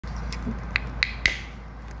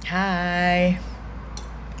Hai.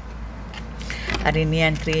 Hari ni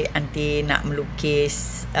Aunty nak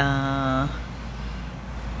melukis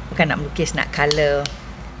bukan nak melukis, nak colour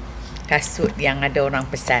kasut yang ada orang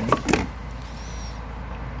pesan.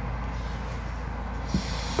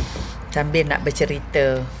 Sambil nak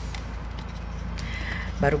bercerita.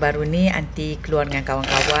 Baru-baru ni Aunty keluar dengan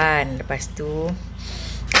kawan-kawan. Lepas tu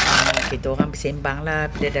kita orang bersembang lah.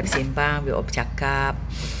 Bila dah bersembang, we all bercakap.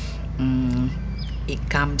 It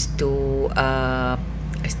comes to a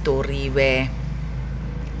story where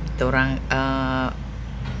kita orang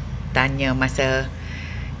tanya masa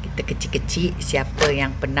kita kecil-kecil siapa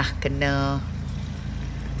yang pernah kena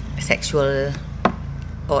sexual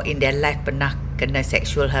or in their life pernah kena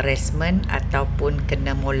sexual harassment ataupun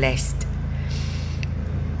kena molest.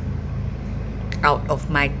 Out of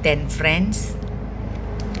my 10 friends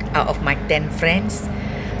 7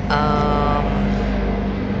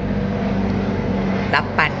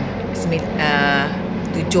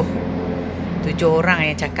 orang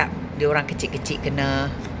yang cakap dia orang kecil-kecil kena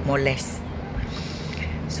molest.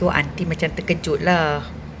 So Aunty macam terkejut lah.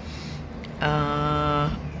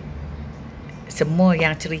 Semua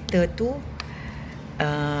yang cerita tu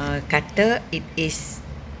kata it is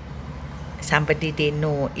somebody they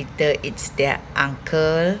know, either it's their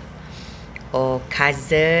uncle or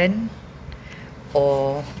cousin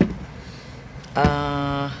or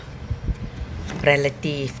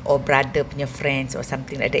relative or brother punya friends or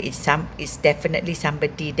something like that. It's definitely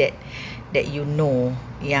somebody that you know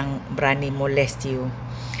yang berani molest you.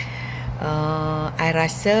 I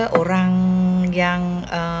rasa orang yang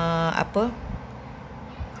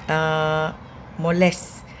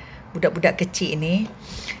molest budak-budak kecil ni,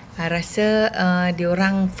 I rasa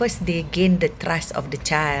diorang first they gain the trust of the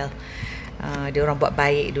child. Diorang buat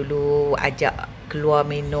baik dulu, ajak keluar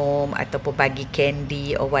minum ataupun bagi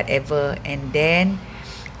candy or whatever, and then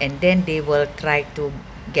they will try to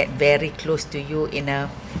get very close to you in a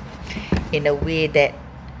way that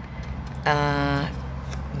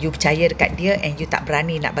you percaya dekat dia and you tak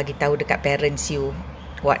berani nak bagi tahu dekat parents you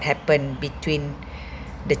what happened between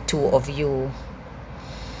the two of you.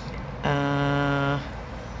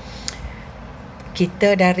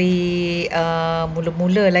 Kita dari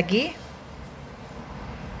mula-mula lagi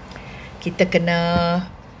kita kena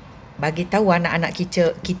bagi tahu anak-anak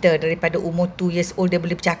kita daripada umur 2 years old dia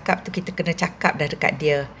boleh bercakap tu, kita kena cakap dah dekat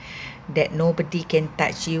dia that nobody can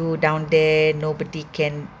touch you down there, nobody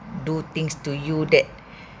can do things to you that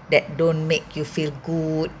don't make you feel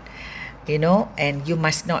good, you know, and you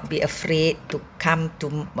must not be afraid to come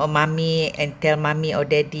to mommy and tell mommy or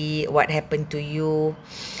daddy what happened to you,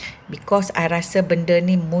 because I rasa benda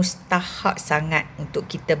ni mustahak sangat untuk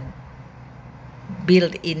kita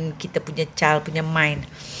build in kita punya child punya mind.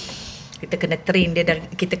 Kita kena train dia,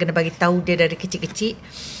 kita kena bagi tahu dia dari kecil-kecil.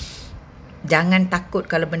 Jangan takut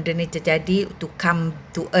kalau benda ni terjadi to come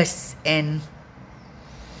to us and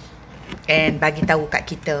bagi tahu kat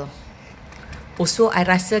kita. Also I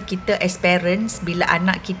rasa kita as parents, bila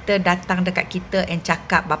anak kita datang dekat kita and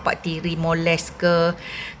cakap bapak tiri molest ke,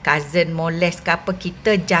 cousin molest ke apa,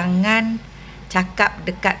 kita jangan cakap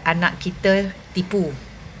dekat anak kita tipu.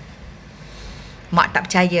 Mak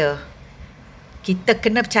tak percaya. Kita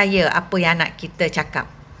kena percaya apa yang anak kita cakap.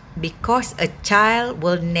 Because a child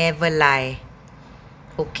will never lie.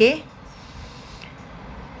 Okay?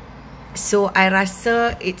 So, I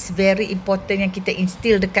rasa it's very important yang kita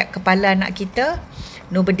instill dekat kepala anak kita.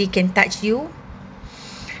 Nobody can touch you.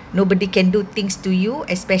 Nobody can do things to you,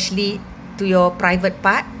 especially to your private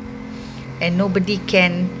part. And nobody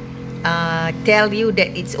can tell you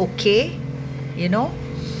that it's okay. You know?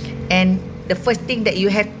 And the first thing that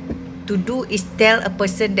you have to do is tell a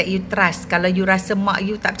person that you trust. Kalau you rasa mak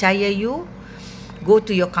you tak percaya you, go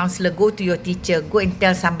to your counsellor, go to your teacher, go and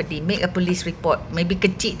tell somebody, make a police report. Maybe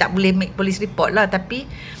kecil tak boleh make police report lah, tapi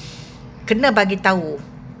kena bagi tahu,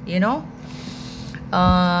 you know.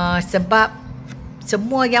 Sebab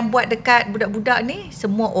semua yang buat dekat budak-budak ni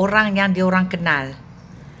semua orang yang dia orang kenal.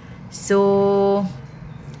 So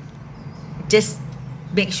just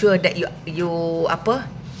make sure that you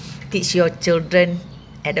teach your children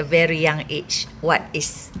at a very young age what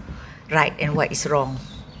is right and what is wrong.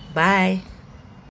 Bye.